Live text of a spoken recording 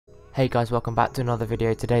Hey guys, welcome back to another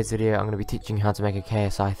video. Today's video I'm going to be teaching you how to make a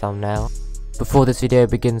KSI thumbnail. Before this video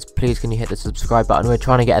begins, please can you hit the subscribe button. We're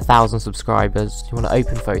trying to get 1,000 subscribers. You want to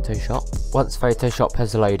open Photoshop. Once Photoshop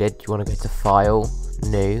has loaded, you want to go to File,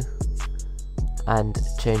 New, and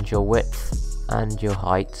change your width and your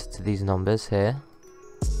height to these numbers here.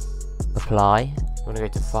 Apply. You want to go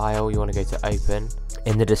to File, you want to go to Open.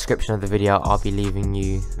 In the description of the video I'll be leaving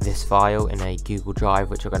you this file in a Google Drive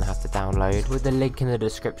which you're going to have to download. With the link in the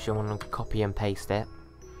description, you want to copy and paste it,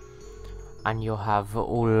 and you'll have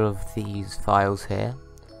all of these files here,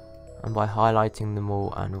 and by highlighting them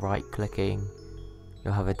all and right clicking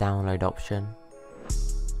you'll have a download option,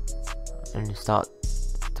 and you start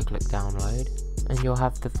to click download and you'll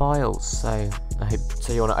have the files. So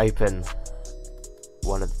you want to open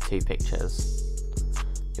one of the two pictures.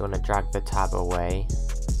 You want to drag the tab away,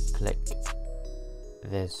 click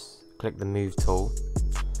the move tool,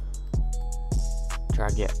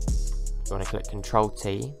 drag it, you want to click Ctrl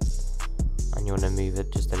T, and you want to move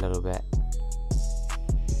it just a little bit.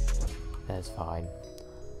 There's fine.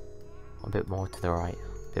 A bit more to the right,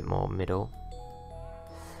 a bit more middle.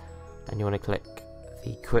 And you want to click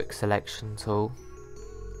the quick selection tool,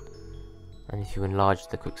 and if you enlarge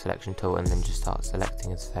the quick selection tool and then just start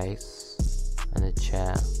selecting his face and a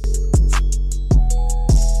chair.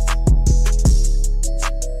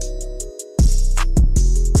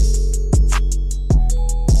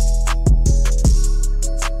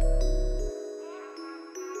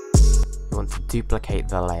 You want to duplicate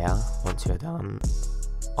the layer once you're done.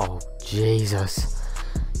 Oh Jesus!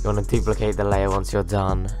 You want to duplicate the layer once you're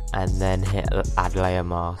done and then hit add layer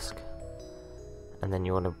mask. And then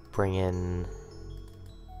you want to bring in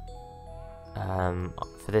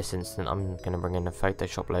for this instant I'm going to bring in a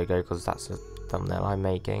Photoshop logo because that's a thumbnail I'm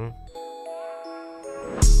making.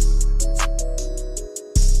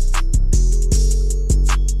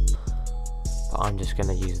 But I'm just going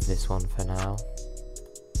to use this one for now.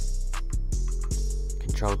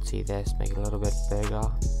 Ctrl T this, make it a little bit bigger.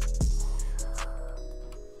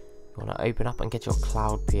 You want to open up and get your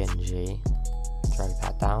cloud PNG, drag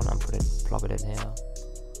that down and plop it in here.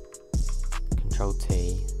 Ctrl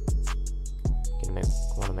T. I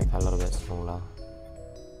want to make that a little bit smaller.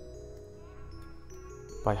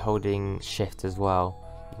 By holding shift as well,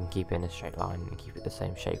 you can keep it in a straight line and keep it the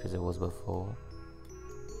same shape as it was before.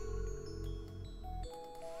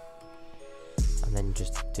 And then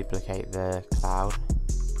just duplicate the cloud.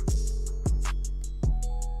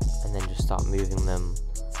 And then just start moving them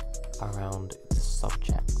around the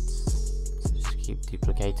subjects. So just keep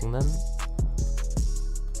duplicating them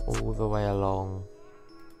all the way along.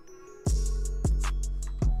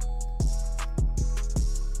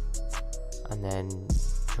 And then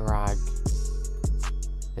drag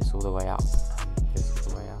this all the way up and this all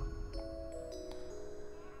the way up.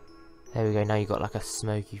 There we go, now you've got like a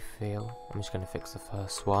smoky feel. I'm just going to fix the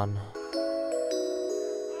first one.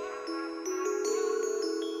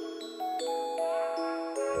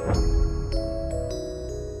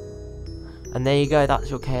 And there you go, that's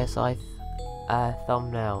your KSI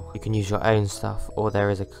thumbnail. You can use your own stuff, or there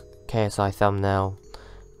is a KSI thumbnail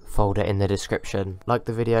folder in the description. Like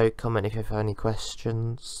the video, comment if you have any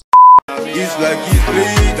questions. It's like it's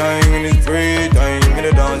playtime and it's free time. In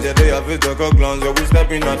the dance, yeah, they have it like a glance. Yeah, we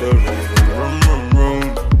stepping out the room.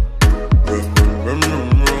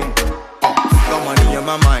 Got money in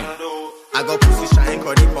my mind. I got pussy shine,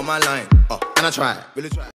 credit for my line. And I try.